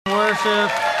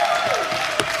worship.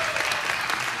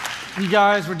 You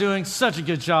guys were doing such a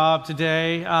good job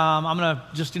today. I'm going to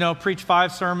just, preach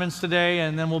 5 sermons today,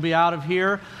 and then we'll be out of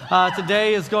here.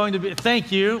 Today is going to be,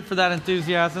 thank you for that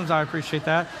enthusiasm. I appreciate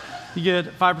that. You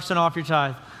get 5% off your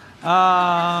tithe.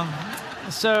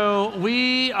 So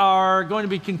we are going to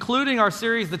be concluding our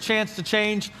series, The Chance to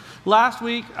Change. Last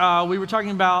week, we were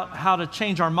talking about how to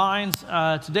change our minds.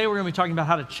 Today, we're going to be talking about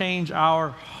how to change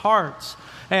our hearts.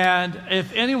 And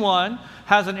if anyone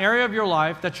has an area of your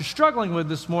life that you're struggling with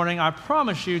this morning, I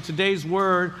promise you today's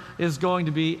word is going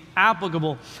to be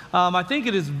applicable. I think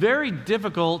it is very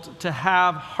difficult to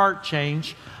have heart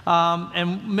change,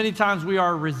 and many times we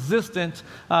are resistant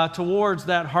towards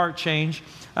that heart change,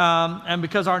 and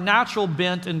because our natural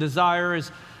bent and desire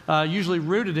is usually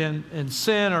rooted in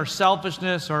sin or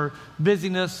selfishness or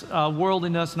busyness,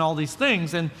 worldliness, and all these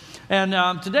things. And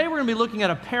today we're going to be looking at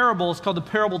a parable. It's called the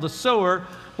parable of the sower,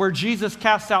 where Jesus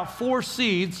casts out 4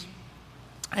 seeds.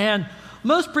 And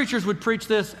most preachers would preach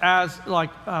this as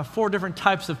 4 different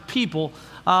types of people.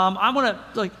 I want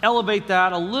to elevate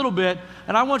that a little bit,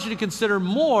 and I want you to consider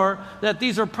more that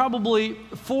these are probably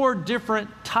 4 different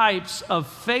types of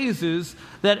phases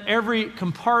that every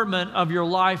compartment of your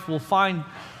life will find.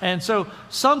 And so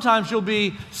sometimes you'll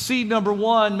be seed number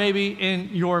 1 maybe in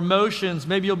your emotions.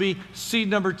 Maybe you'll be seed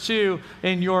number 2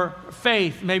 in your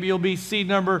faith. Maybe you'll be seed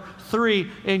number 3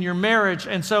 in your marriage.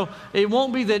 And so it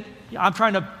won't be that I'm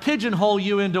trying to pigeonhole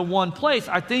you into one place.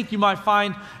 I think you might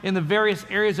find in the various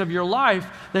areas of your life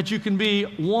that you can be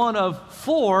one of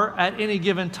 4 at any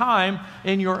given time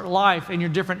in your life, in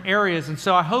your different areas. And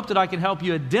so I hope that I can help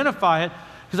you identify it,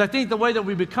 because I think the way that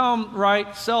we become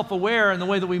self-aware and the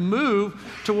way that we move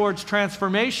towards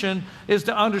transformation is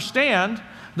to understand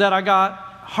that I got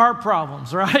heart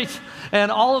problems, right? And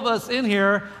all of us in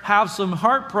here have some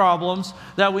heart problems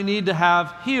that we need to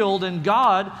have healed, and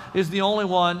God is the only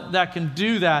one that can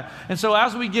do that. And so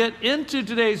as we get into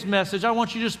today's message, I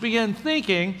want you to just begin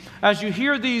thinking, as you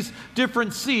hear these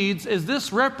different seeds, is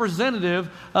this representative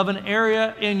of an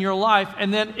area in your life?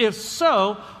 And then if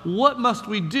so, what must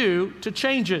we do to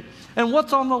change it? And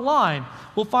what's on the line?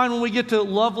 We'll find when we get to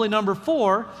lovely number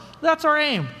 4, that's our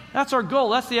aim, that's our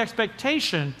goal, that's the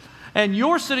expectation. And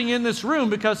you're sitting in this room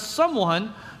because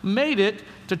someone made it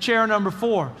to chair number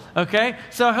 4, okay?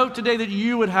 So I hope today that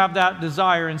you would have that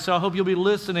desire, and so I hope you'll be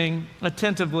listening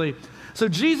attentively. So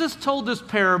Jesus told this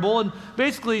parable, and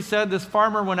basically said this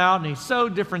farmer went out and he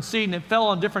sowed different seed, and it fell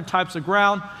on different types of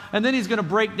ground, and then he's going to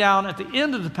break down at the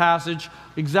end of the passage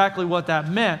exactly what that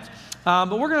meant.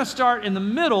 But we're going to start in the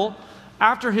middle.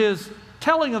 After his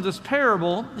telling of this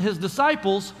parable, his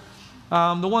disciples,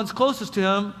 the ones closest to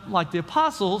him, like the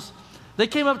apostles, they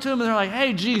came up to him and they're like,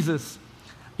 "Hey, Jesus,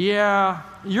 yeah,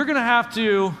 you're gonna have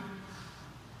to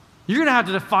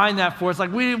define that for us.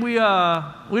 Like we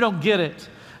don't get it."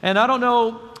 And I don't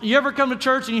know, you ever come to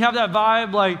church and you have that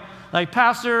vibe, like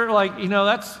pastor,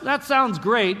 that sounds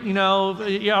great. I don't know if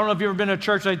you've ever been to a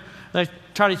church. I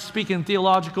try to speak in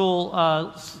theological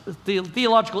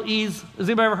ease. Has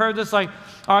anybody ever heard this? Like,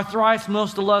 "Our thrice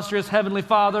most illustrious Heavenly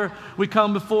Father, we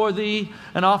come before Thee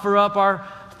and offer up our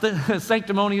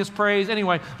sanctimonious praise."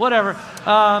 Anyway, whatever.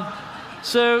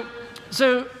 So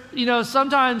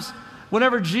sometimes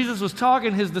whenever Jesus was talking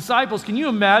to his disciples, can you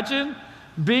imagine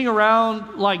being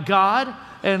around God,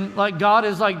 and God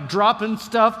is dropping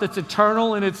stuff that's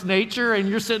eternal in its nature, and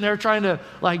you're sitting there trying to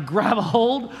grab a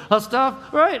hold of stuff,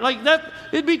 right? That,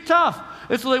 it'd be tough.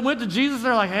 And so they went to Jesus and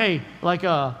they're like, "Hey,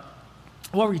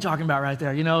 what were you talking about right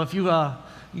there? If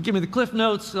you give me the cliff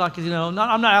notes, I'm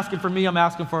not asking for me, I'm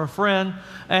asking for a friend."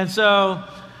 And so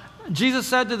Jesus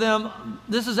said to them,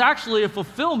 this is actually a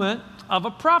fulfillment of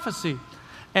a prophecy.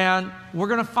 And we're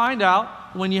going to find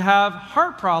out when you have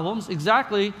heart problems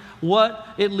exactly what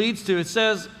it leads to. It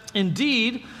says,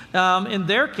 indeed, in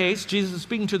their case, Jesus is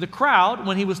speaking to the crowd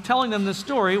when he was telling them this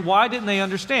story. Why didn't they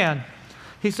understand?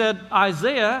 He said,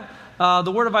 Isaiah,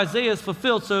 the word of Isaiah is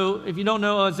fulfilled. So if you don't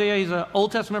know Isaiah, he's an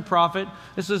Old Testament prophet.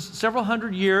 This is several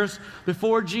hundred years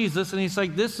before Jesus. And he's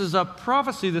like, this is a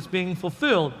prophecy that's being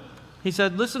fulfilled. He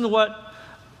said, listen to what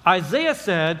Isaiah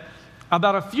said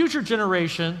about a future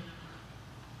generation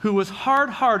who was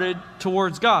hard-hearted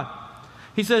towards God.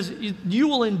 He says, you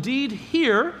will indeed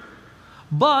hear,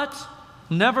 but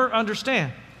never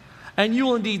understand. And you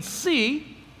will indeed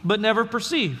see, but never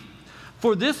perceive.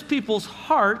 For this people's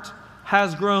heart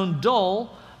has grown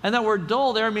dull, and that word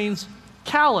dull there means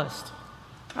calloused.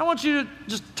 I want you to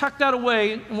just tuck that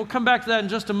away, and we'll come back to that in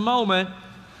just a moment.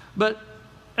 But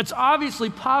it's obviously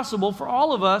possible for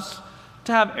all of us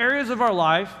to have areas of our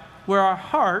life where our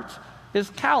heart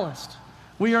is calloused.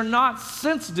 We are not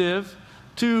sensitive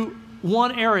to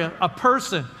one area, a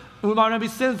person. We might not be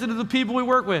sensitive to the people we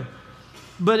work with.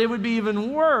 But it would be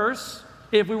even worse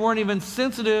if we weren't even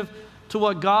sensitive to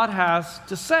what God has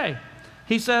to say.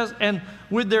 He says, and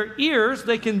with their ears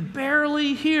they can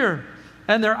barely hear,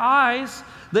 and their eyes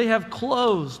they have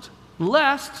closed,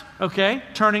 lest, okay,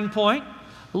 turning point,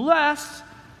 lest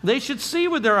they should see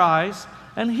with their eyes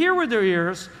and hear with their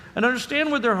ears and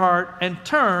understand with their heart and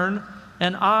turn,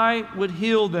 and I would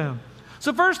heal them.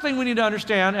 So first thing we need to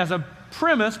understand as a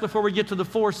premise before we get to the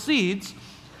 4 seeds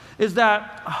is that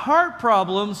heart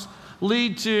problems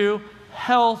lead to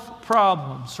health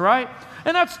problems, right?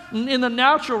 And that's in the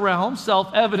natural realm,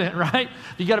 self-evident, right?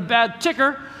 If you got a bad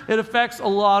ticker, it affects a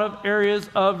lot of areas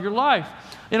of your life.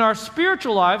 In our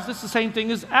spiritual lives, this is the same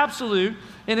thing as absolute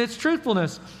in its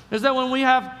truthfulness, is that when we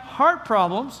have heart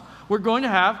problems, we're going to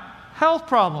have health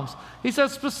problems. He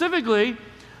says specifically,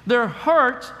 their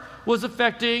heart was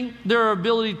affecting their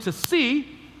ability to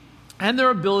see and their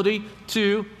ability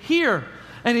to hear.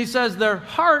 And he says their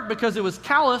heart, because it was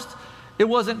calloused, it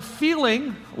wasn't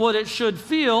feeling what it should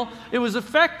feel. It was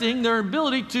affecting their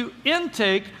ability to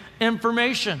intake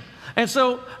information. And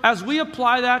so as we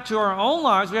apply that to our own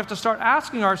lives, we have to start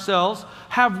asking ourselves,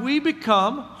 have we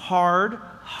become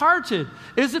hard-hearted?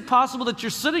 Is it possible that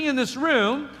you're sitting in this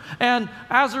room and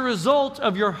as a result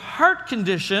of your heart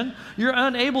condition, you're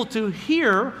unable to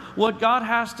hear what God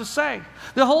has to say?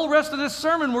 The whole rest of this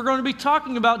sermon, we're going to be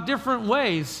talking about different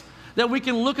ways that we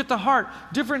can look at the heart,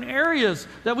 different areas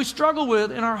that we struggle with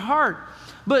in our heart.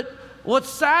 But what's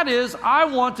sad is I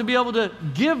want to be able to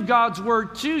give God's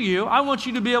word to you. I want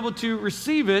you to be able to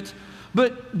receive it.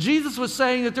 But Jesus was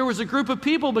saying that there was a group of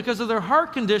people because of their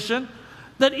heart condition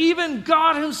that even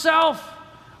God himself,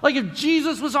 like if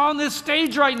Jesus was on this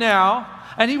stage right now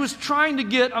and he was trying to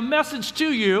get a message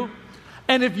to you,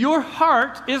 and if your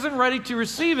heart isn't ready to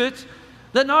receive it,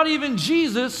 that not even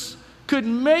Jesus could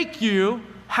make you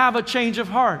have a change of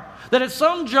heart. That at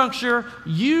some juncture,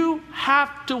 you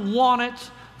have to want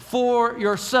it for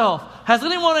yourself. Has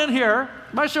anyone in here,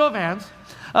 by show of hands,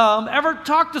 ever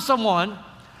talked to someone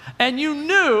and you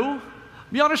knew,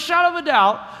 beyond a shadow of a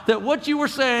doubt, that what you were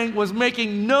saying was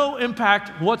making no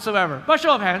impact whatsoever? By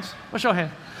show of hands, by show of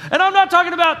hands. And I'm not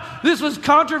talking about this was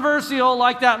controversial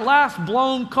like that last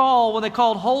blown call when they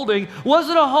called holding. Was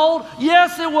it a hold?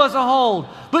 Yes, it was a hold.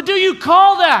 But do you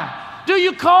call that? Do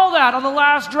you call that on the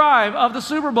last drive of the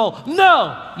Super Bowl?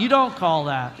 No, you don't call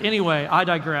that. Anyway, I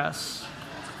digress.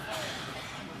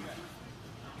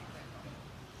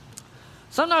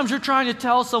 Sometimes you're trying to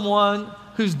tell someone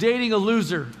who's dating a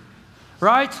loser,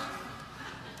 right?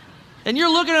 And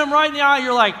you're looking at them right in the eye,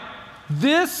 you're like,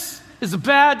 this is a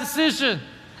bad decision.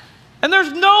 And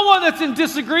there's no one that's in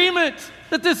disagreement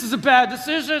that this is a bad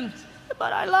decision.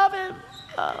 But I love him.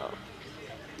 Oh,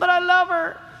 but I love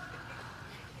her.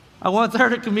 I once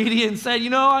heard a comedian say,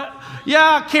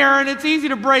 yeah, Karen, it's easy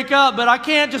to break up, but I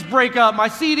can't just break up. My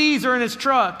CDs are in his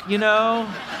truck, It's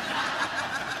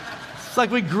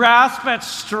like we grasp at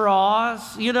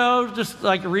straws, just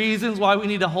like reasons why we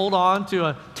need to hold on to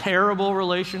a terrible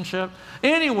relationship.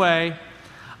 Anyway,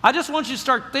 I just want you to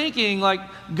start thinking like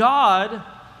God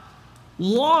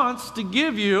wants to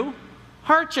give you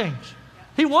heart change.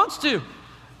 He wants to.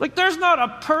 Like there's not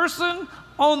a person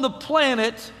on the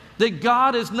planet that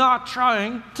God is not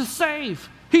trying to save.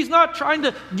 He's not trying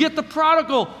to get the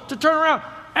prodigal to turn around.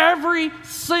 Every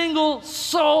single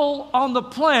soul on the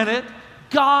planet,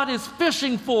 God is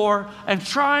fishing for and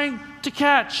trying to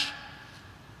catch.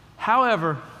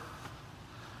 However,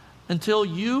 until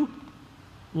you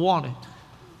want it,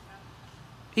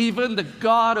 even the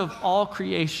God of all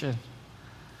creation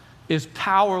is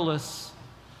powerless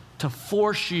to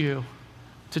force you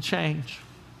to change.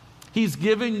 He's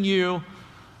given you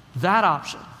that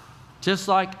option, just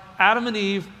like Adam and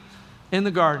Eve in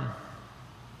the garden.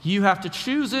 You have to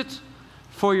choose it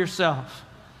for yourself.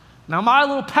 Now, my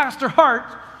little pastor heart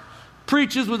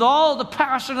preaches with all the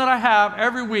passion that I have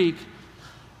every week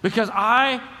because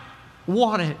I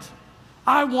want it.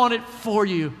 I want it for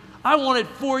you. I want it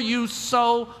for you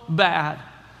so bad.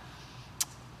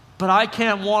 But I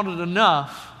can't want it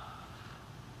enough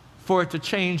for it to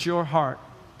change your heart.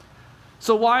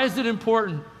 So why is it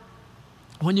important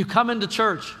when you come into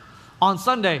church on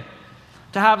Sunday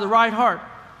to have the right heart?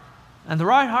 And the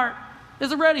right heart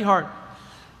is a ready heart.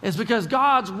 It's because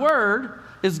God's word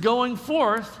is going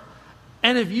forth,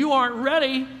 and if you aren't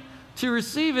ready to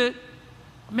receive it,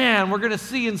 man, we're going to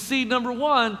see in seed number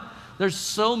 1, there's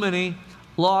so many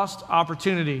lost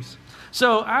opportunities.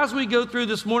 So as we go through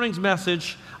this morning's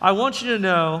message, I want you to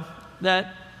know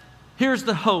that here's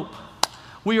the hope.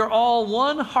 We are all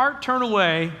one heart turn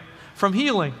away from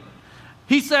healing.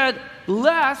 He said,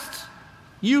 lest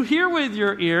You hear with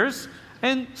your ears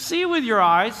and see with your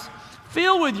eyes,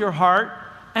 feel with your heart,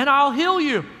 and I'll heal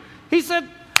you. He said,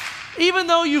 even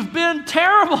though you've been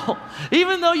terrible,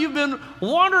 even though you've been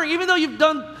wandering, even though you've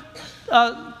done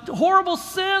horrible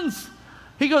sins,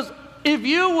 he goes, if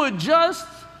you would just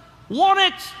want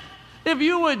it, if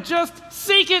you would just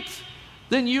seek it,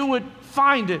 then you would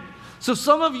find it. So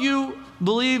some of you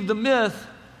believe the myth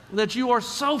that you are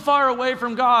so far away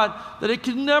from God that it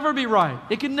can never be right.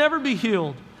 It can never be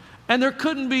healed. And there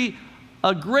couldn't be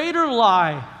a greater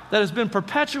lie that has been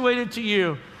perpetuated to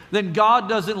you than God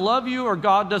doesn't love you or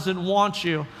God doesn't want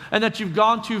you, and that you've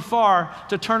gone too far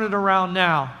to turn it around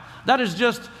now. That is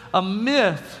just a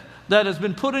myth that has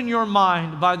been put in your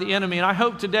mind by the enemy. And I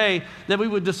hope today that we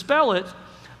would dispel it,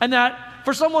 and that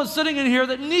for someone sitting in here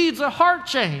that needs a heart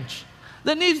change,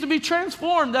 that needs to be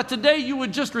transformed, that today you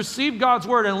would just receive God's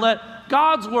word and let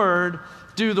God's word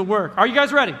do the work. Are you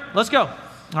guys ready? Let's go.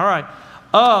 All right.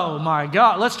 Oh my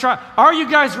God. Let's try. Are you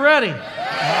guys ready?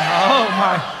 Oh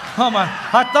my.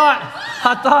 I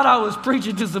thought I was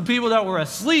preaching to some people that were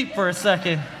asleep for a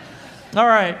second. All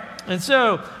right. And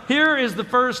so here is the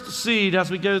first seed as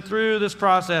we go through this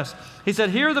process. He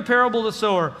said, hear the parable of the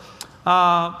sower.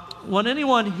 When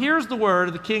anyone hears the word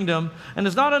of the kingdom and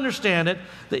does not understand it,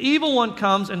 the evil one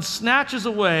comes and snatches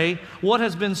away what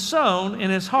has been sown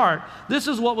in his heart. This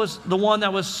is what was the one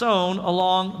that was sown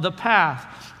along the path.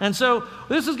 And so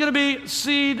this is going to be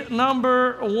seed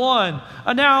number one.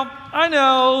 Now, I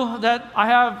know that I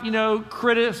have,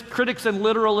 critics and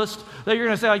literalists that you're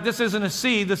going to say, like, this isn't a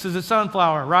seed, this is a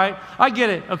sunflower, right? I get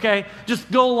it, okay?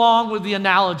 Just go along with the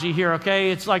analogy here,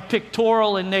 okay? It's like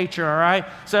pictorial in nature, all right?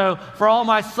 So for all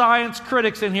my science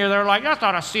critics in here, they're like, that's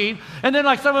not a seed. And then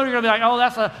like some of you are going to be like, oh,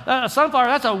 that's a sunflower,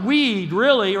 that's a weed,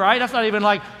 really, right? That's not even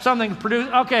like something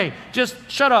produced. Okay, just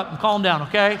shut up and calm down,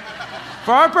 okay?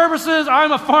 For our purposes,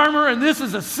 I'm a farmer, and this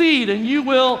is a seed, and you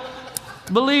will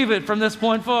believe it from this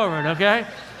point forward, okay?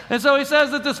 And so he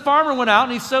says that this farmer went out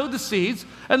and he sowed the seeds,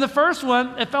 and the first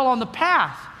one, it fell on the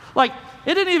path. Like,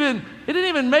 it didn't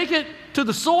even make it to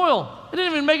the soil. It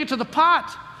didn't even make it to the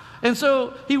pot. And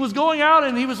so he was going out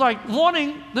and he was like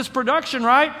wanting this production,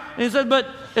 right? And he said, but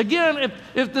again,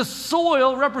 if the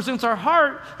soil represents our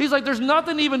heart, he's like, there's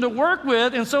nothing even to work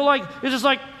with. And so like, it's just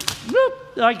like,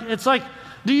 whoop, like, it's like,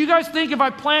 do you guys think if I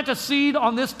plant a seed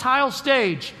on this tile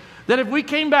stage, that if we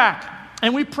came back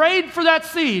and we prayed for that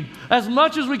seed as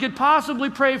much as we could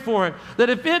possibly pray for it, that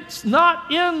if it's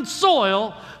not in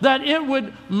soil, that it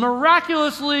would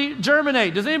miraculously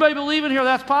germinate? Does anybody believe in here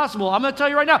that's possible? I'm going to tell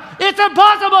you right now, it's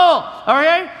impossible,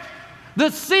 okay? The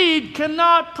seed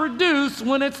cannot produce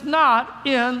when it's not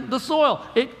in the soil.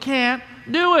 It can't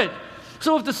do it.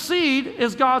 So if the seed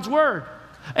is God's word,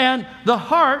 and the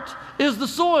heart is the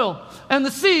soil, and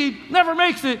the seed never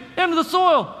makes it into the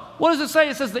soil, what does it say?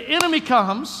 It says the enemy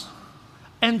comes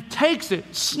and takes it,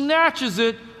 snatches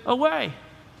it away.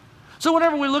 So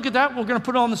whenever we look at that, we're going to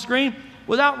put it on the screen.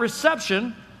 Without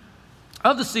reception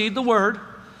of the seed, the word,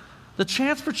 the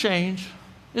chance for change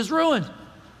is ruined.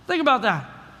 Think about that.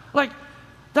 Like,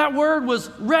 that word was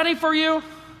ready for you.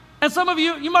 And some of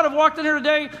you might have walked in here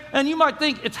today and you might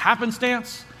think it's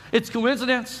happenstance, it's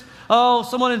coincidence. Oh,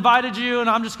 someone invited you and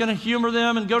I'm just going to humor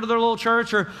them and go to their little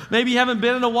church. Or maybe you haven't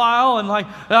been in a while and like,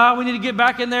 we need to get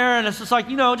back in there. And it's just like,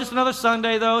 just another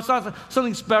Sunday though. It's not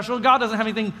something special. God doesn't have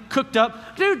anything cooked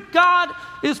up. Dude, God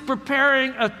is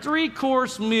preparing a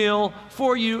 3-course meal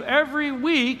for you every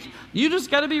week. You just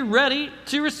got to be ready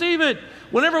to receive it.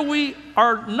 Whenever we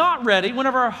are not ready,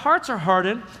 whenever our hearts are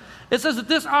hardened, it says that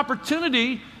this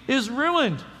opportunity is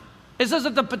ruined. It says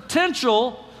that the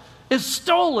potential is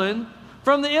stolen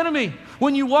from the enemy.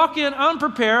 When you walk in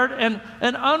unprepared and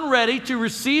unready to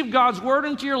receive God's word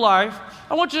into your life,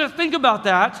 I want you to think about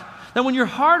that when you're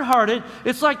hard-hearted,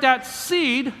 it's like that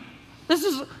seed. This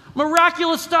is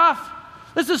miraculous stuff.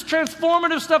 This is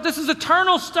transformative stuff. This is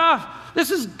eternal stuff. This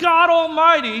is God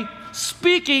Almighty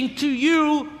speaking to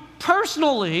you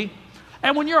personally.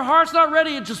 And when your heart's not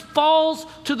ready, it just falls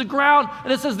to the ground.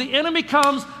 And it says the enemy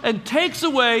comes and takes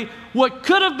away what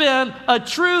could have been a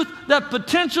truth that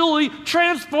potentially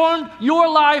transformed your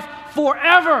life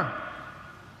forever.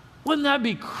 Wouldn't that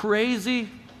be crazy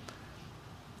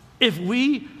if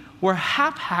we were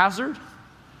haphazard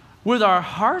with our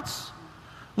hearts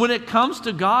when it comes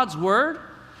to God's word?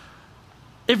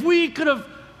 If we could have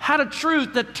had a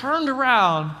truth that turned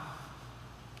around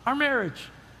our marriage,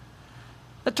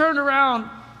 that turned around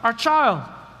our child,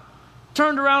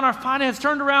 turned around our finance,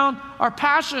 turned around our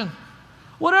passion.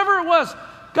 Whatever it was,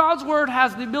 God's word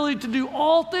has the ability to do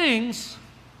all things.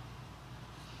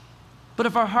 But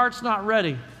if our heart's not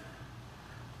ready,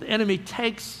 the enemy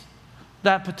takes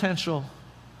that potential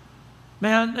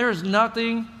Man, there is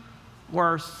nothing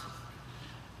worse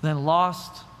than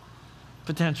lost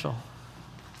potential.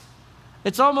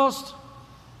 It's almost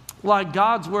like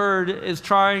God's word is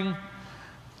trying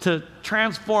to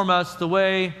transform us the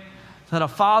way that a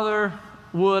father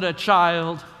would a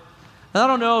child. And I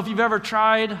don't know if you've ever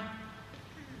tried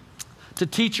to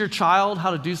teach your child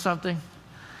how to do something.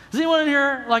 Has anyone in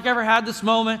here ever had this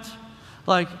moment?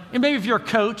 And maybe if you're a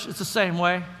coach, it's the same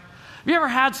way. Have you ever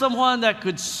had someone that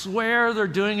could swear they're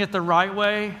doing it the right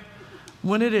way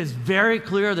when it is very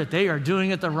clear that they are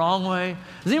doing it the wrong way?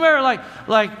 Has anybody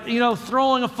ever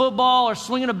throwing a football or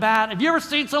swinging a bat? Have you ever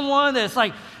seen someone that's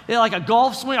like a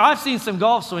golf swing? I've seen some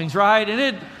golf swings, right?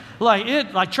 And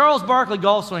like Charles Barkley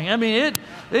golf swing. I mean,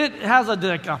 it has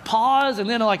a pause and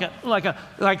then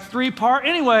like three-part.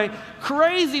 Anyway,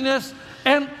 craziness.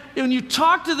 And when you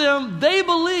talk to them, they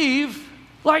believe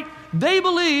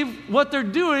what they're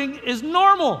doing is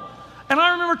normal. And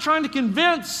I remember trying to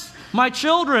convince my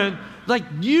children,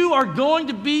 you are going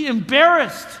to be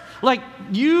embarrassed.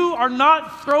 You are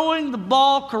not throwing the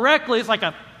ball correctly. It's and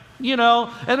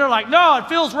they're like, no, it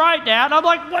feels right, Dad. I'm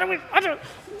like,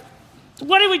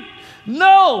 what do we,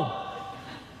 no.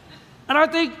 And I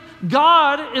think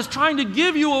God is trying to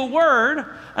give you a word,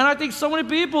 and I think so many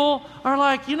people are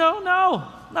like, no,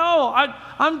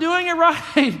 I'm doing it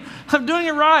right. I'm doing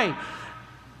it right.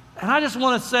 And I just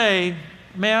want to say,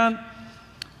 man,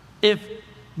 if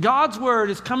God's word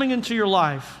is coming into your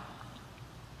life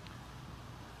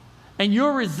and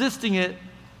you're resisting it,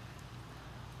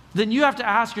 then you have to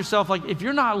ask yourself, if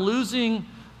you're not losing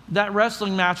that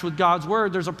wrestling match with God's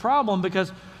word, there's a problem,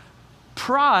 because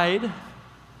pride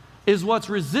is what's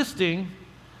resisting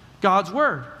God's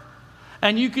word.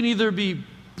 And you can either be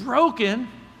broken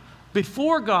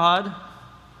before God,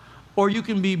 or you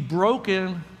can be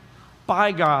broken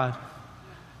by God.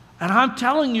 And I'm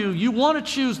telling you, you want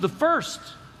to choose the first,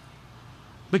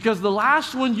 because the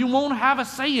last one you won't have a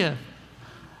say in.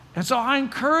 And so I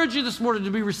encourage you this morning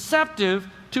to be receptive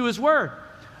to his word,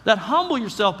 that humble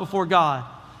yourself before God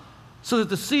so that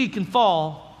the seed can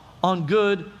fall on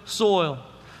good soil.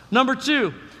 Number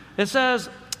 2, it says,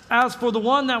 as for the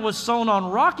one that was sown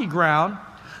on rocky ground,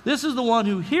 this is the one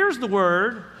who hears the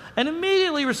word and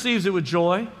immediately receives it with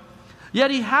joy. Yet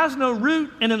he has no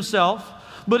root in himself,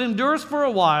 but endures for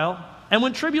a while. And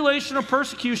when tribulation or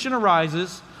persecution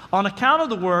arises on account of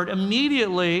the word,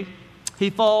 immediately he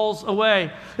falls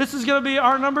away. This is going to be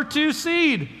our number 2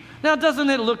 seed. Now, doesn't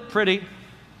it look pretty?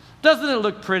 Doesn't it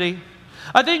look pretty?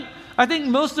 I think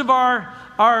most of our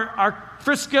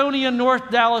Frisconia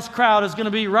North Dallas crowd is going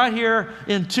to be right here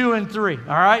in 2 and 3, all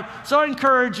right? So I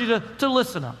encourage you to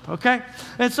listen up, okay?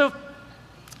 And so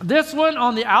this one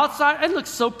on the outside, it looks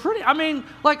so pretty. I mean,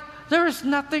 there is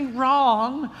nothing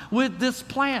wrong with this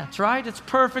plant, right? It's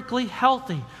perfectly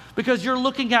healthy because you're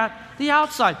looking at the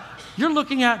outside. You're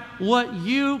looking at what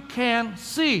you can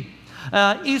see.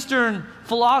 Eastern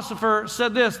philosopher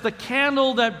said this: the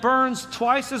candle that burns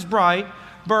twice as bright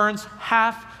burns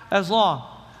half as long.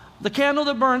 The candle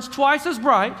that burns twice as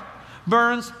bright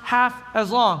burns half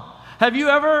as long. Have you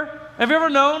ever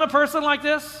known a person like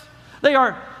this?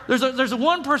 There's a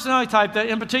one personality type that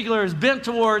in particular is bent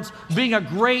towards being a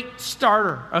great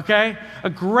starter, okay? A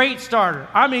great starter.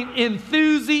 I mean,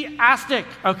 enthusiastic,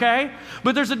 okay?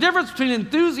 But there's a difference between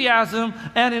enthusiasm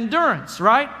and endurance,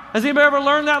 right? Has anybody ever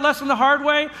learned that lesson the hard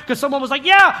way? Because someone was like,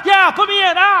 yeah, put me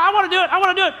in. I want to do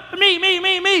it.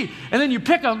 Me. And then you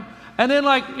pick them, and then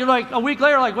you're a week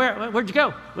later, where'd you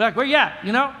go? Where you at,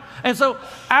 And so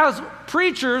as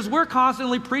preachers, we're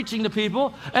constantly preaching to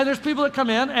people, and there's people that come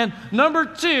in, and number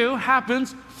 2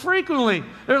 happens frequently.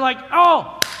 They're like,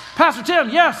 oh, Pastor Tim,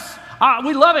 yes,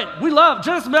 we love it. We love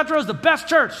Genesis Metro is the best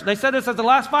church. They said this at the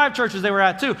last 5 churches they were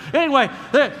at too. Anyway,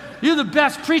 you're the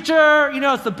best preacher.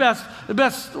 It's the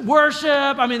best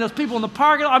worship. I mean, those people in the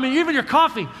parking lot. I mean, even your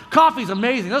coffee. Coffee's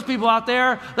amazing. Those people out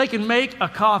there, they can make a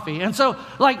coffee. And so,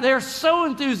 they're so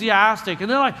enthusiastic.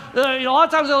 And they're a lot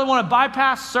of times they want to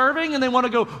bypass serving and they want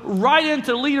to go right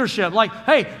into leadership.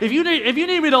 Hey, if you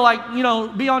need me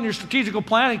to be on your strategical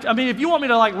planning. I mean, if you want me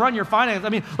to run your finance. I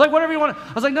mean, whatever you want.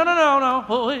 I was like, no.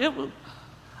 Well,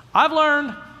 I've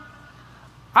learned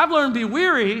to be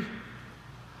weary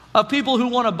of people who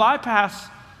want to bypass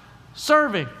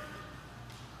serving.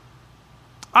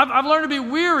 I've learned to be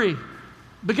weary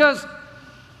because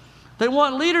they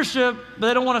want leadership, but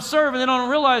they don't want to serve, and they don't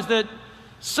realize that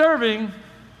serving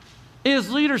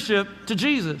is leadership to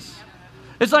Jesus.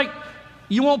 It's like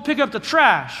you won't pick up the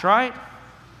trash, right?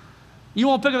 If you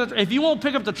won't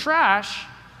pick up the trash,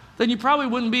 then you probably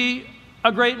wouldn't be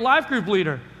a great life group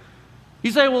leader.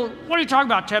 You say, well, what are you talking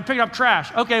about, Ted? Picking up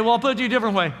trash. Okay, well, I'll put it to you a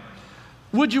different way.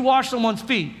 would you wash someone's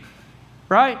feet?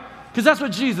 Right? Because that's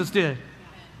what Jesus did.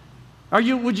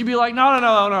 Would you be like, no.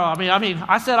 I mean,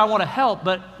 I said I want to help,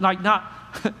 but like not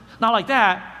like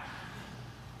that.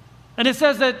 And it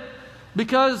says that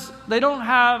because they don't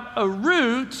have a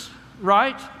root,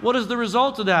 right? What is the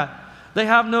result of that? They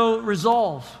have no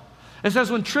resolve. It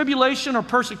says when tribulation or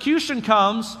persecution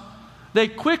comes, they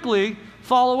quickly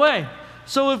fall away.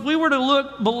 So if we were to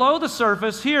look below the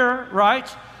surface here, right?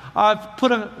 I've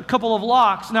put a couple of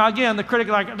locks. Now again, the critic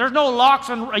is like, there's no locks.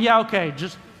 Yeah, okay,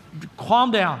 just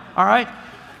calm down, all right?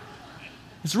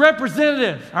 It's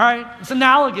representative, all right? It's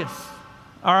analogous,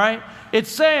 all right?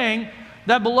 It's saying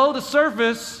that below the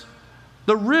surface,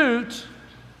 the root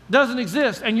doesn't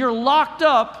exist, and you're locked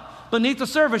up beneath the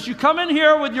surface. You come in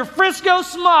here with your Frisco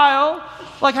smile,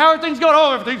 like, how are things going?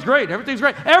 Oh, everything's great, everything's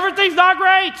great. Everything's not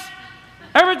great.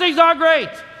 Everything's not great.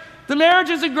 The marriage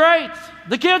isn't great.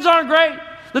 The kids aren't great.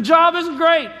 The job isn't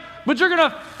great. But you're going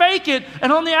to fake it,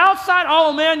 and on the outside,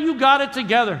 oh man, you got it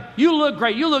together. You look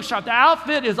great. You look sharp. The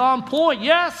outfit is on point,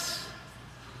 yes.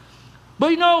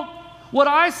 But you know, what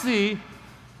I see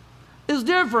is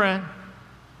different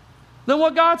than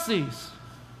what God sees.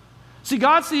 See,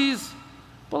 God sees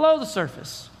below the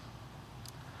surface.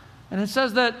 And it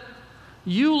says that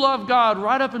you love God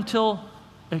right up until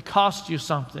it costs you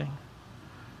something.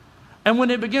 And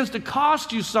when it begins to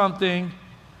cost you something,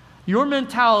 your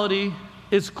mentality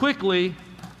is quickly,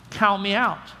 count me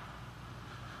out.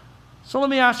 So let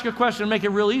me ask you a question and make it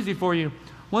real easy for you.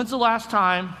 When's the last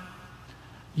time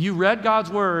you read God's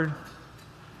word,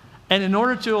 and in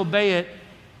order to obey it,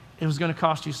 it was going to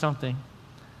cost you something?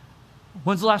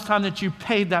 When's the last time that you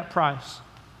paid that price?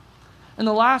 In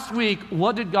the last week,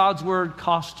 what did God's word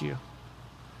cost you?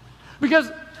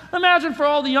 Because imagine for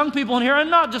all the young people in here, and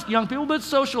not just young people, but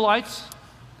socialites.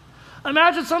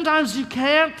 Imagine sometimes you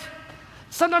can't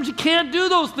do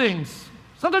those things.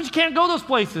 Sometimes you can't go those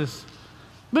places.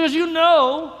 Because you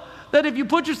know that if you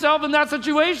put yourself in that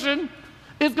situation,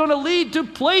 it's going to lead to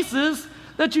places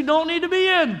that you don't need to be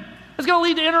in. It's going to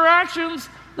lead to interactions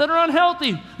that are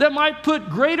unhealthy, that might put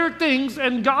greater things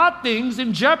and God things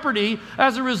in jeopardy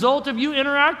as a result of you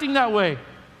interacting that way.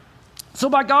 So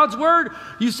by God's word,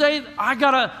 you say, I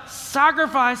got to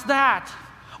sacrifice that.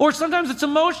 Or sometimes it's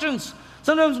emotions.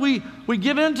 Sometimes we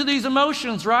give in to these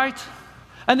emotions, right?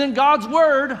 And then God's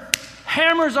word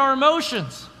hammers our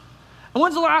emotions. And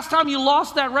when's the last time you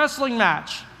lost that wrestling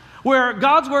match where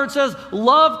God's word says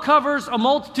love covers a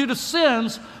multitude of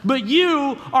sins, but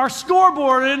you are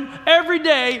scoreboarding every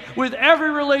day with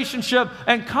every relationship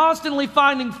and constantly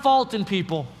finding fault in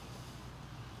people?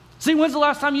 See, when's the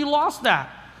last time you lost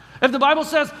that? If the Bible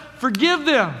says forgive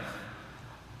them,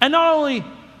 and not only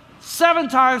 7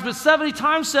 times, but 70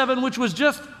 times 7, which was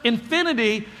just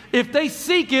infinity, if they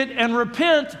seek it and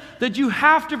repent, that you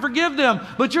have to forgive them.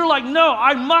 But you're like, no,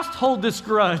 I must hold this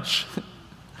grudge.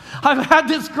 I've had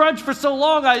this grudge for so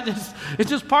long, it's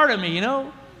just part of me, you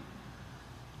know?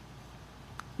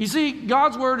 You see,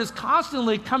 God's word is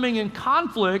constantly coming in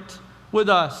conflict with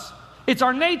us. It's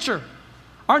our nature.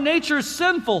 Our nature is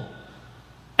sinful.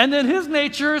 And then his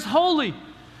nature is holy.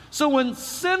 So when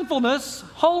sinfulness,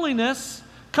 holiness,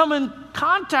 come in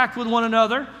contact with one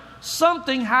another,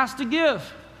 something has to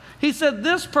give. He said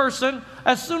this person,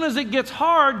 as soon as it gets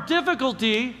hard,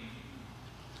 difficulty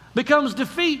becomes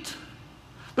defeat.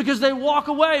 Because they walk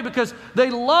away, because they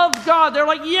love God. They're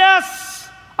like, yes,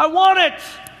 I want it.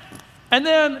 And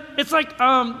then it's like,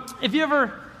 if you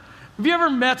ever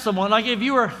met someone, like if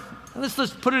you were, let's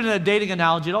put it in a dating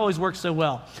analogy. It always works so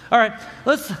well. All right,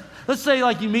 let's say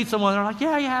like you meet someone, they're like,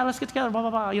 yeah, let's get together, blah,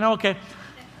 blah, blah, you know, okay.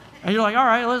 And you're like, all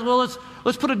right,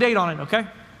 let's put a date on it, okay?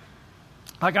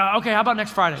 Like, okay, how about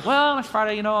next Friday? Well, next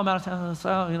Friday, you know, I'm out of town,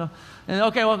 so, you know. And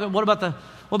okay, well, what about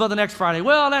the next Friday?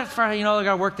 Well, next Friday, you know, I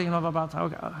got a work thing, blah, blah,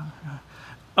 blah.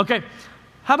 Okay,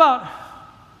 how about,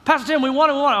 Pastor Tim, we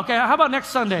want it. Okay, how about next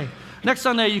Sunday? Next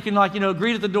Sunday, you can, like, you know,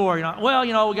 greet at the door. You know, well,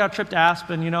 you know, we got a trip to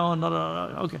Aspen, you know, and blah, blah,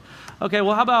 blah. Okay. Okay,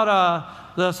 well, how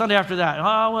about the Sunday after that?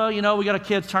 Oh, well, you know, we got a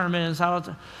kids tournament.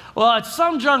 Well, at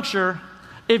some juncture,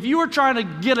 if you were trying to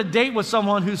get a date with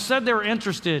someone who said they were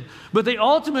interested, but they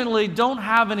ultimately don't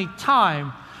have any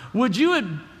time, would you at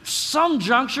some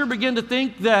juncture begin to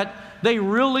think that they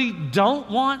really don't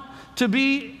want to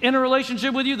be in a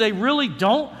relationship with you? They really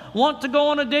don't want to go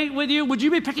on a date with you? Would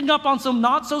you be picking up on some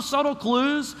not so subtle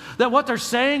clues that what they're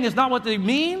saying is not what they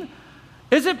mean?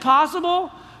 Is it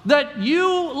possible that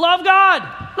you love God?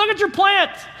 Look at your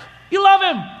plant. You love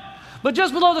him. But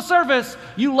just below the surface,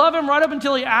 you love him right up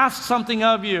until he asks something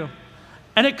of you.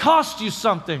 And it costs you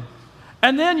something.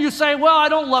 And then you say, well, I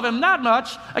don't love him that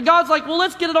much. And God's like, well,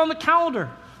 let's get it on the calendar.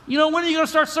 You know, when are you going to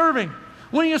start serving?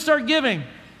 When are you going to start giving?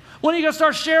 When are you going to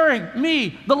start sharing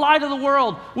me, the light of the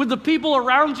world, with the people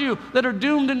around you that are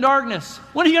doomed in darkness?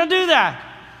 When are you going to do that?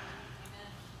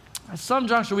 At some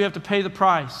juncture, we have to pay the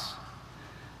price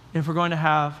if we're going to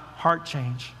have heart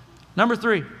change. Number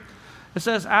 3, it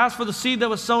says, as for the seed that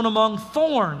was sown among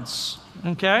thorns,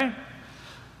 okay?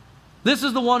 This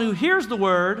is the one who hears the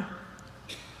word,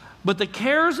 but the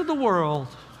cares of the world,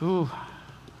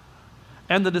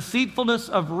 and the deceitfulness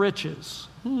of riches,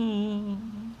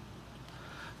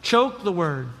 choke the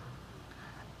word,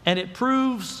 and it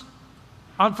proves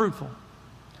unfruitful.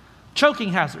 Choking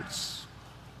hazards.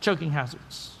 Choking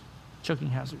hazards. Choking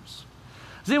hazards.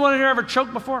 Has anyone here ever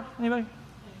choked before? Anybody?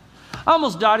 I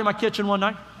almost died in my kitchen one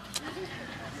night.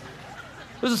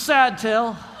 It was a sad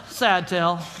tale. Sad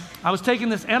tale. I was taking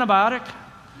this antibiotic,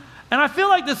 and I feel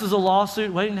like this is a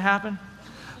lawsuit waiting to happen.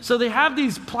 So they have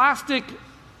these plastic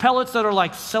pellets that are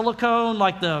like silicone,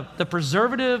 like the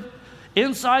preservative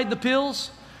inside the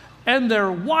pills, and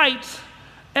they're white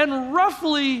and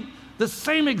roughly the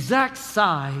same exact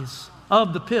size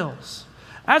of the pills.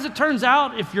 As it turns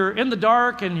out, if you're in the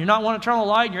dark and you not want to turn on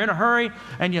the light and you're in a hurry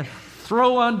and you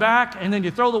throw one back and then you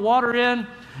throw the water in,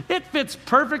 it fits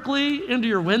perfectly into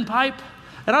your windpipe.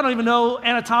 And I don't even know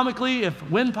anatomically if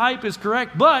windpipe is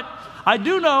correct, but I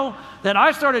do know that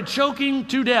I started choking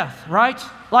to death, right?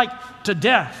 Like to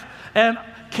death. And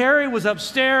Carrie was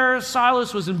upstairs,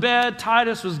 Silas was in bed,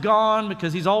 Titus was gone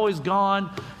because he's always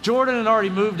gone. Jordan had already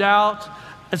moved out.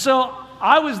 And so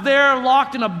I was there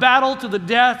locked in a battle to the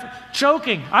death,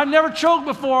 choking. I've never choked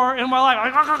before in my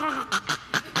life.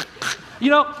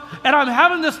 And I'm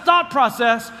having this thought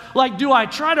process, like, do I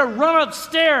try to run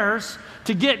upstairs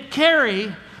to get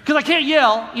Carrie, because I can't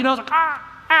yell, it's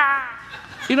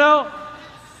like,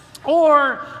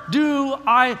 or do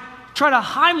I try to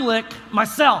Heimlich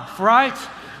myself, right?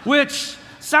 Which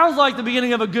sounds like the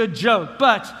beginning of a good joke,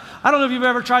 but I don't know if you've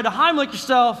ever tried to Heimlich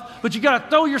yourself, but you got to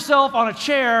throw yourself on a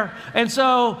chair. And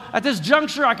so at this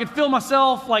juncture, I could feel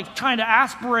myself like trying to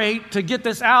aspirate to get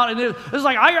this out. And it was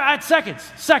like I had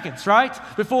seconds, right?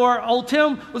 Before old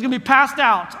Tim was going to be passed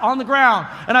out on the ground.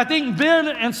 And I think Ben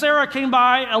and Sarah came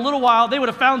by a little while. They would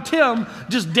have found Tim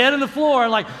just dead in the floor.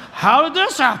 Like, how did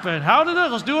this happen?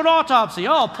 Let's do an autopsy.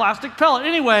 Oh, plastic pellet.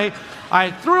 Anyway, I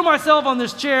threw myself on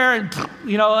this chair and,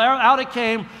 out it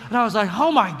came. And I was like,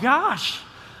 oh my gosh.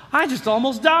 I just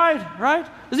almost died, right?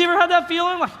 Has you ever had that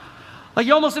feeling? Like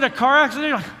you almost in a car accident?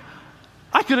 You're like,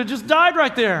 I could have just died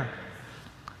right there.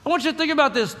 I want you to think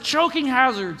about this. Choking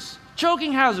hazards.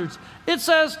 Choking hazards. It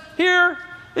says here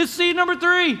is seed number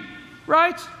 3,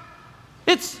 right?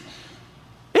 It's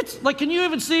like, can you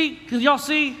even see? Can y'all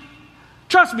see?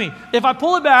 Trust me, if I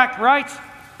pull it back, right?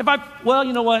 Well,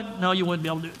 you know what? No, you wouldn't be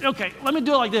able to do it. Okay, let me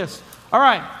do it like this. All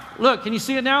right, look, can you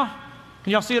see it now?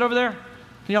 Can y'all see it over there?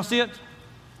 Can y'all see it?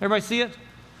 Everybody see it?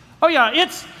 Oh yeah,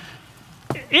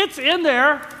 it's in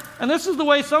there. And this is the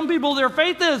way some people, their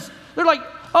faith is. They're like,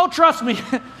 oh, trust me.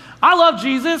 I love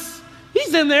Jesus.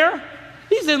 He's in there.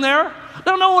 He's in there.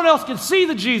 No one else can see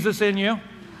the Jesus in you.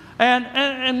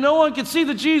 And no one can see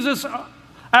the Jesus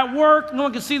at work. No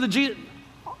one can see the Jesus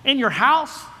in your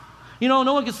house. No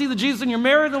one can see the Jesus in your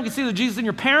marriage. No one can see the Jesus in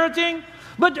your parenting.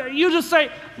 But you just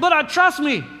say, but trust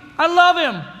me. I love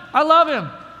him. I love him.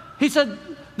 He said,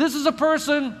 this is a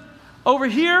person over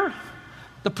here.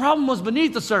 The problem was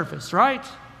beneath the surface, right?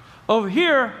 Over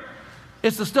here,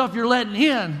 it's the stuff you're letting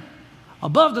in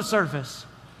above the surface.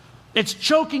 It's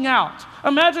choking out.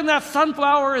 Imagine that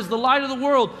sunflower is the light of the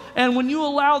world. And when you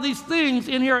allow these things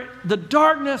in here, the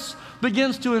darkness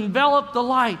begins to envelop the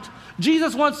light.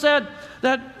 Jesus once said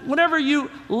that whenever you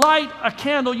light a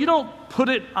candle, you don't put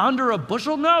it under a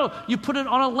bushel. No, you put it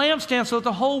on a lampstand so that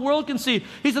the whole world can see.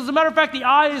 He says, as a matter of fact, the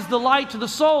eye is the light to the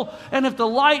soul. And if the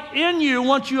light in you,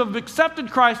 once you have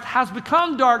accepted Christ, has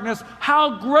become darkness,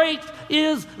 how great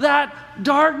is that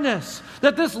darkness?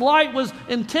 That this light was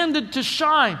intended to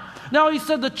shine. Now, he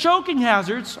said the choking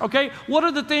hazards, okay, what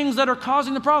are the things that are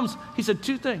causing the problems? He said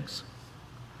 2 things.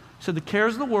 He said the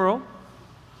cares of the world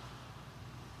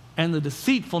and the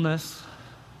deceitfulness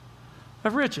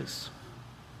of riches.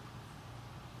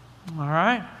 All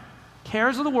right?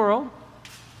 Cares of the world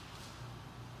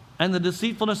and the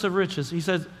deceitfulness of riches. He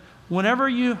says, whenever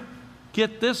you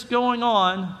get this going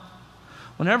on,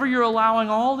 whenever you're allowing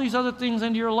all these other things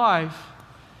into your life,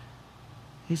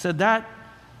 he said that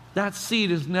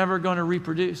seed is never going to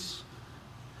reproduce.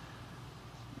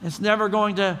 It's never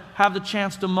going to have the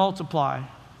chance to multiply.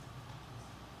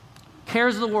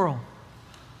 Cares of the world.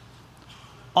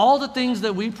 All the things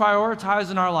that we prioritize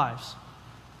in our lives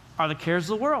are the cares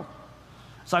of the world.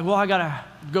 It's like, well, I got to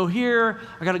go here.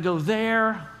 I got to go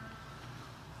there.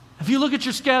 If you look at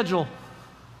your schedule,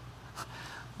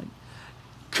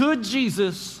 Could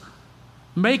Jesus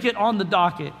make it on the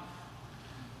docket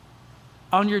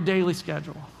on your daily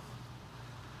schedule?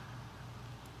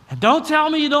 And don't tell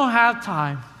me you don't have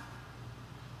time.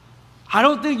 I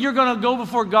don't think you're going to go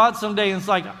before God someday and it's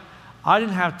like, I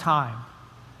didn't have time.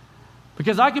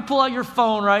 Because I could pull out your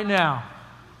phone right now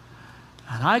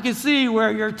and I can see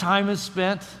where your time is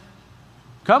spent.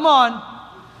 Come on.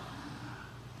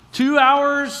 2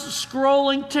 hours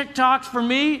scrolling TikToks for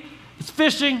me, it's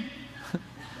fishing.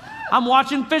 I'm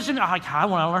watching fishing. I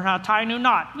want to learn how to tie a new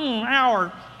knot.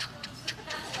 Hour.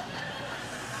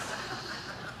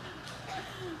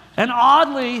 And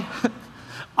oddly,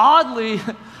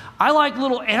 I like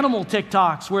little animal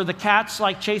TikToks where the cat's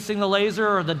like chasing the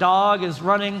laser or the dog is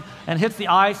running and hits the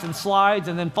ice and slides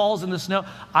and then falls in the snow.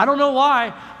 I don't know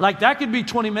why. Like that could be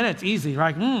 20 minutes easy.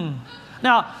 Like,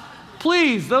 Now,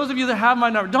 please, those of you that have my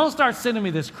number, don't start sending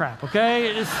me this crap, okay?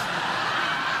 It's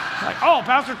like, oh,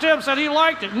 Pastor Tim said he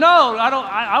liked it. No, I don't.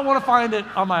 I want to find it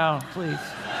on my own, please.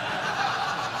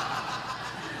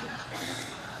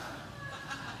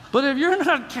 But if you're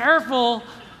not careful,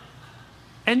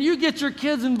 and you get your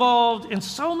kids involved in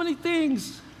so many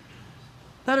things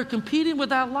that are competing with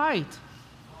that light.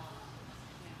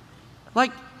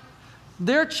 Like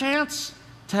their chance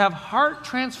to have heart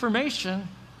transformation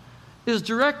is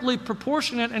directly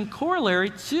proportionate and corollary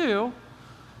to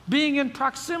being in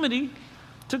proximity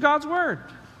to God's Word.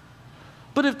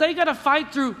 But if they got to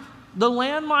fight through the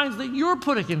landmines that you're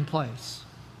putting in place,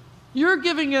 you're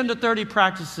giving in to 30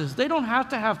 practices. They don't have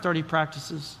to have 30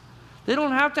 practices. They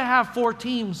don't have to have 4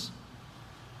 teams.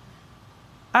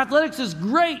 Athletics is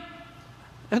great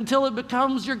until it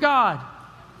becomes your God.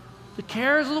 The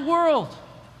cares of the world.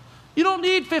 You don't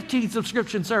need 15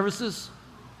 subscription services.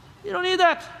 You don't need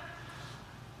that.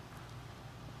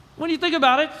 When you think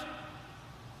about it,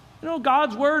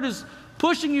 God's Word is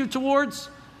pushing you towards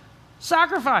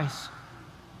sacrifice.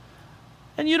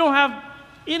 And you don't have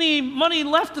any money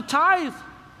left to tithe,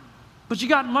 but you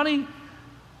got money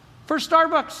for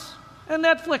Starbucks and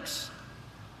Netflix.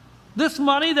 This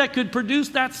money that could produce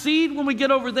that seed when we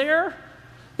get over there,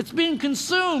 it's being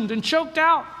consumed and choked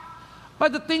out by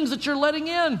the things that you're letting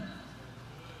in.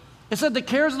 It said the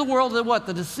cares of the world are what?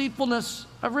 The deceitfulness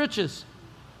of riches.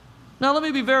 Now let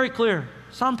me be very clear.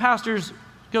 Some pastors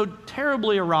go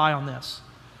terribly awry on this.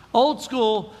 Old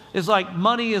school is like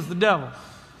money is the devil.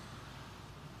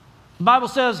 The Bible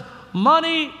says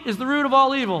money is the root of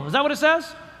all evil. Is that what it says?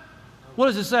 What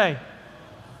does it say?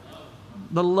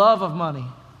 The love of money.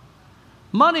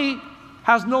 Money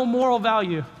has no moral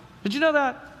value. Did you know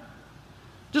that?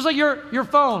 Just like your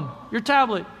phone, your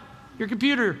tablet, your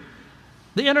computer,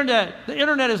 the internet. The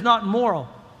internet is not moral.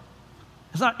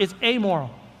 It's amoral.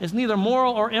 It's neither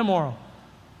moral or immoral.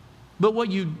 But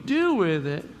what you do with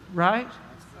it, right?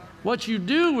 What you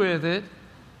do with it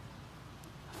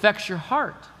affects your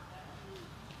heart.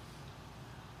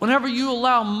 Whenever you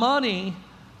allow money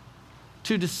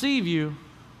to deceive you,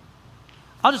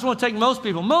 I just want to take most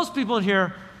people. Most people in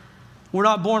here were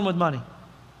not born with money.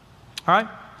 All right?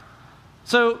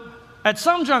 So at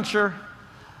some juncture,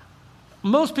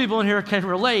 most people in here can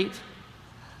relate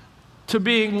to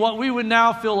being what we would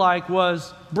now feel like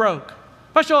was broke.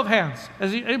 By show of hands,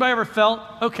 has anybody ever felt,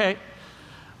 okay,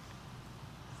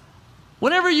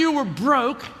 whenever you were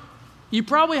broke, you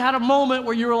probably had a moment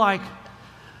where you were like,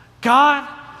 God,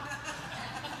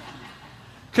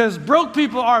 because broke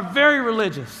people are very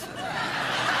religious.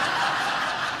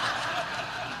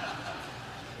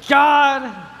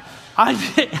 God,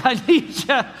 I need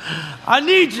you. I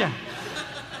need you.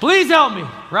 Please help me,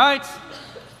 right?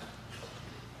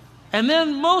 And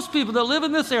then most people that live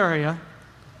in this area,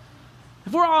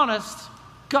 if we're honest,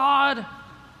 God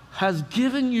has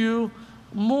given you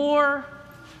more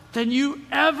than you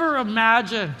ever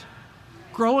imagined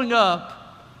growing up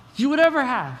you would ever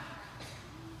have.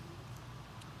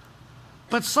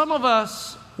 But some of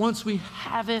us, once we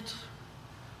have it,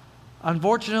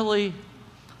 unfortunately,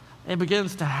 it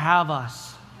begins to have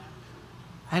us.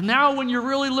 And now when you're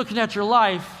really looking at your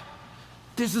life,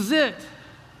 this is it.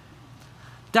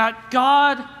 That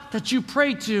God that you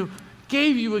prayed to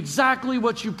gave you exactly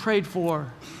what you prayed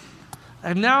for.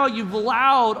 And now you've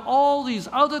allowed all these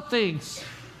other things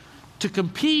to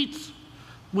compete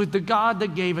with the God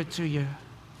that gave it to you.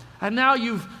 And now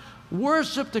you've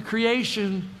worshiped the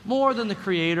creation more than the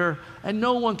Creator, and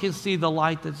no one can see the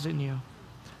light that's in you.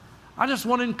 I just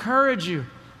want to encourage you.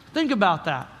 Think about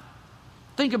that.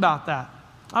 Think about that.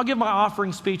 I'll give my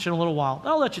offering speech in a little while.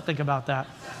 I'll let you think about that.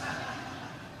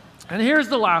 And here's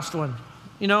the last one.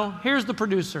 Here's the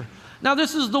producer. Now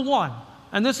this is the one.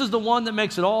 And this is the one that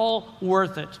makes it all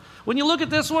worth it. When you look at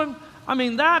this one,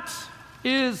 that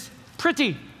is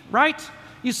pretty. right?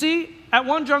 You see, at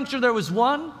one juncture there was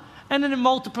one, and then it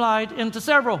multiplied into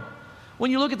several.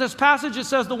 When you look at this passage, it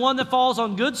says the one that falls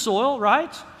on good soil,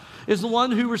 right, is the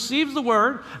one who receives the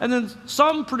word, and then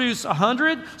some produce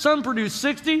 100, some produce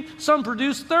 60, some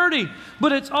produce 30,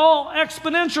 but it's all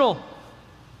exponential.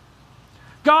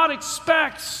 God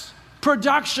expects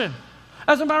production.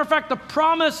 As a matter of fact, the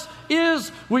promise is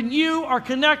when you are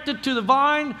connected to the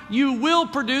vine, you will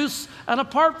produce, and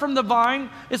apart from the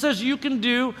vine, it says you can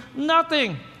do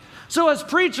nothing. So as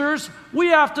preachers, we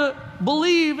have to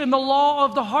believe in the law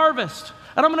of the harvest.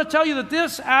 And I'm going to tell you that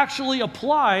this actually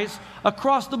applies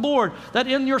across the board. That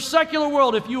in your secular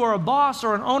world, if you are a boss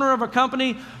or an owner of a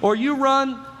company, or you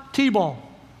run T-ball,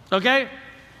 okay,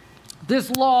 this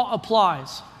law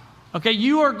applies. Okay,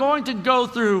 you are going to go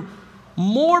through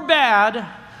more bad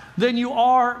than you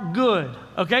are good,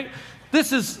 okay?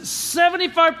 This is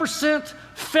 75%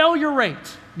 failure rate.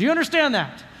 Do you understand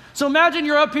that? So imagine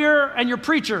you're up here and you're a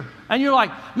preacher, and you're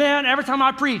like, man, every time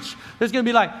I preach, there's going to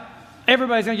be like,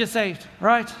 everybody's going to get saved,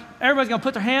 right? Everybody's going to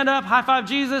put their hand up, high five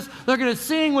Jesus. They're going to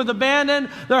sing with abandon.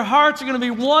 Their hearts are going to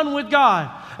be one with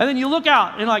God. And then you look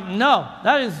out and you're like, no,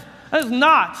 that is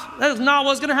not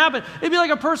what's going to happen. It'd be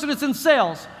like a person that's in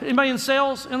sales. Anybody in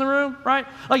sales in the room, right?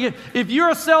 Like if you're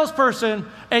a salesperson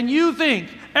and you think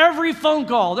every phone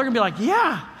call, they're going to be like,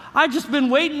 yeah, I've just been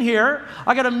waiting here.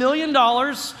 I got $1 million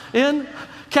in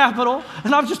capital,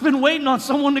 and I've just been waiting on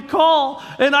someone to call,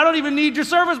 and I don't even need your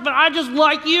service, but I just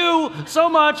like you so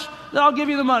much that I'll give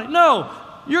you the money. No,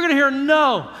 you're going to hear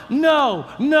no, no,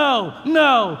 no,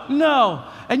 no, no.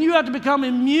 And you have to become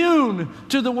immune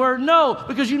to the word no,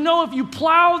 because you know if you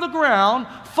plow the ground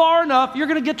far enough, you're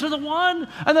going to get to the one,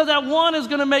 and that one is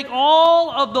going to make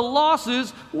all of the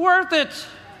losses worth it.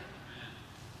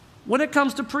 When it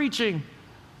comes to preaching,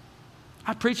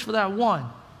 I preach for that one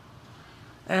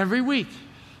every week.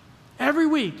 Every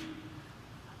week.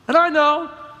 And I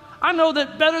know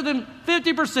that better than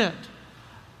 50%,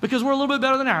 because we're a little bit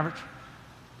better than average,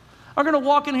 are going to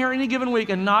walk in here any given week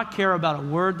and not care about a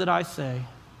word that I say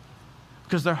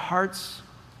because their hearts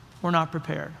were not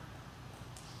prepared.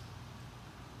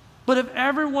 But if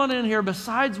everyone in here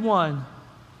besides one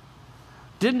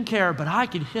didn't care, but I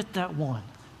could hit that one,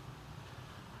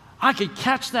 I could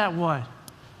catch that one,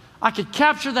 I could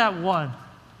capture that one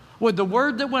with the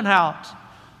word that went out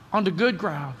onto good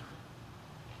ground.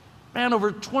 Man,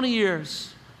 over 20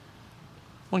 years,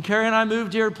 when Carrie and I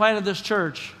moved here and planted this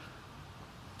church,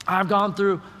 I've gone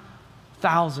through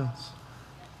thousands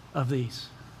of these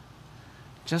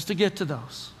just to get to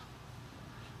those.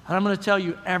 And I'm going to tell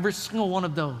you, every single one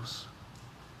of those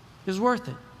is worth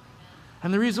it.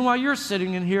 And the reason why you're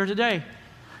sitting in here today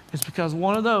is because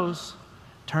one of those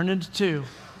turned into two,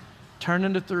 turned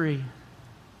into three.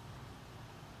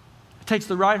 It takes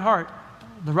the right heart.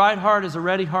 The right heart is a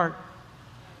ready heart,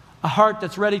 a heart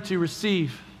that's ready to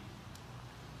receive,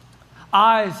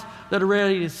 eyes that are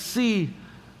ready to see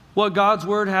what God's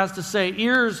word has to say,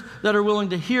 ears that are willing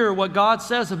to hear what God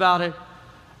says about it,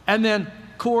 and then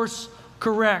course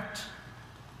correct.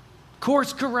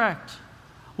 Course correct.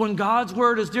 When God's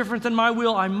word is different than my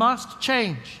will, I must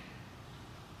change.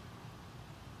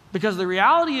 Because the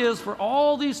reality is, for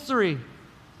all these three,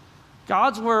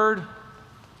 God's word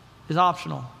is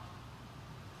optional.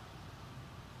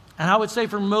 And I would say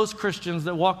for most Christians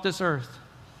that walk this earth,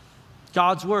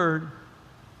 God's word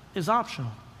is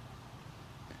optional.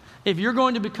 If you're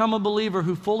going to become a believer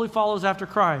who fully follows after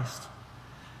Christ,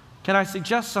 can I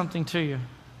suggest something to you?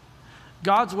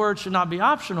 God's word should not be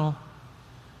optional.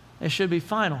 It should be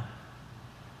final.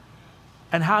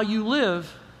 And how you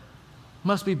live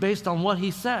must be based on what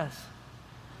he says.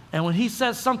 And when he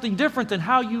says something different than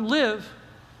how you live,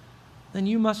 then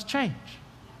you must change.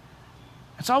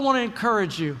 And so I want to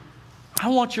encourage you. I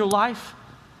want your life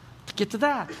to get to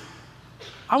that.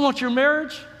 I want your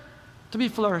marriage to be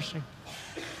flourishing.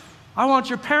 I want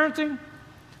your parenting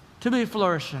to be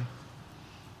flourishing.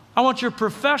 I want your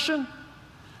profession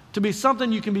to be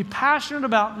something you can be passionate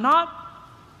about, not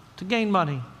to gain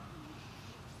money,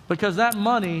 because that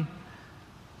money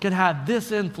can have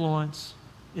this influence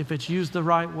if it's used the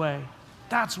right way.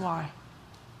 That's why.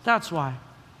 That's why.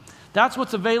 That's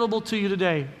what's available to you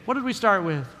today. What did we start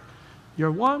with?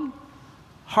 Your one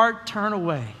heart turn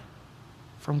away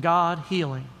from God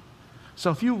healing.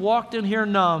 So if you walked in here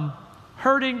numb,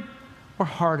 hurting, or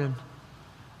hardened,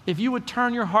 if you would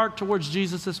turn your heart towards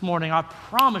Jesus this morning, I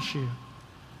promise you,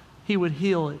 he would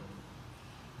heal it.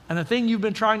 And the thing you've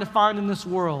been trying to find in this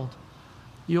world,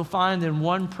 you'll find in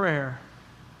one prayer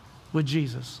with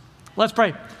Jesus. Let's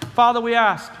pray. Father, we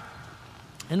ask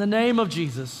in the name of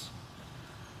Jesus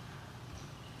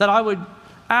that I would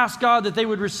ask God that they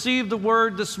would receive the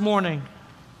word this morning.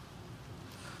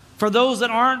 For those that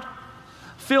aren't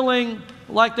feeling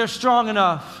like they're strong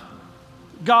enough,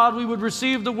 God, we would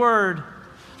receive the word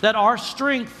that our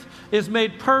strength is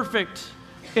made perfect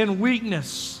in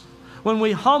weakness when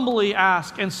we humbly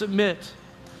ask and submit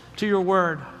to your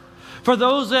word. For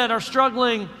those that are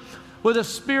struggling with a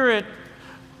spirit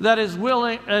that is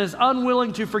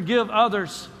unwilling to forgive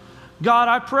others, God,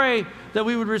 I pray that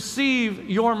we would receive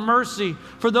your mercy.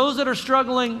 For those that are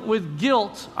struggling with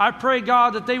guilt, I pray,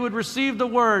 God, that they would receive the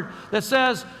word that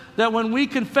says that when we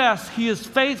confess, he is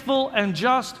faithful and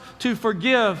just to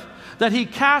forgive, that he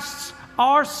casts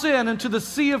our sin into the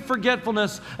sea of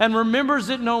forgetfulness and remembers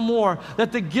it no more,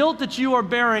 that the guilt that you are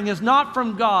bearing is not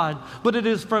from God, but it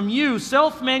is from you,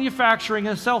 self-manufacturing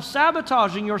and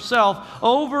self-sabotaging yourself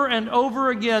over and over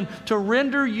again to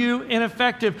render you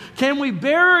ineffective. Can we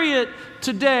bury it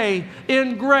today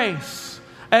in grace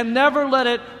and never let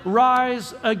it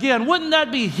rise again? Wouldn't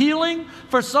that be healing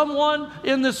for someone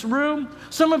in this room?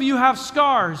 Some of you have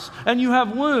scars and you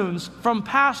have wounds from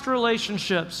past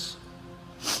relationships,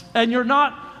 and you're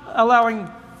not allowing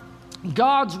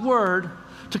God's word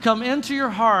to come into your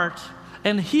heart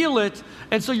and heal it,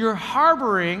 and so you're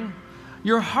harboring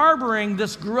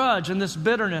this grudge and this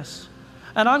bitterness.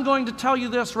 And I'm going to tell you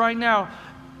this right now,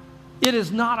 it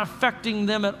is not affecting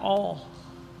them at all.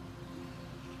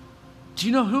 Do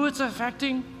you know who it's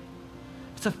affecting?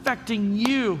 It's affecting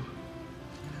you.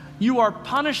 You are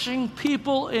punishing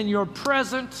people in your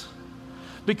present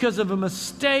because of a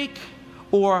mistake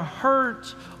or a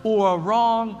hurt or a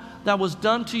wrong that was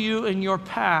done to you in your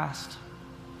past.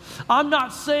 I'm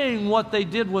not saying what they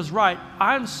did was right.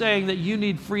 I'm saying that you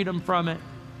need freedom from it.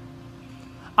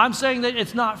 I'm saying that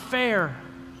it's not fair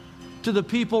to the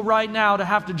people right now to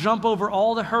have to jump over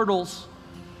all the hurdles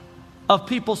of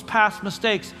people's past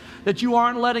mistakes, that you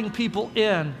aren't letting people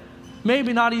in,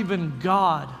 maybe not even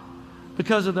God,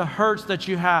 because of the hurts that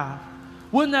you have.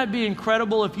 Wouldn't that be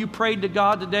incredible if you prayed to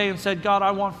God today and said, God,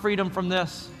 I want freedom from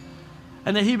this,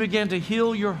 and that he began to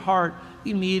heal your heart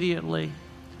immediately?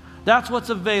 That's what's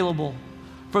available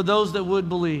for those that would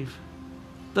believe.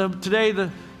 Today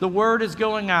the word is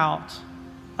going out.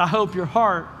 I hope your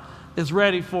heart is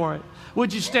ready for it.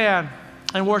 Would you stand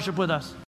and worship with us?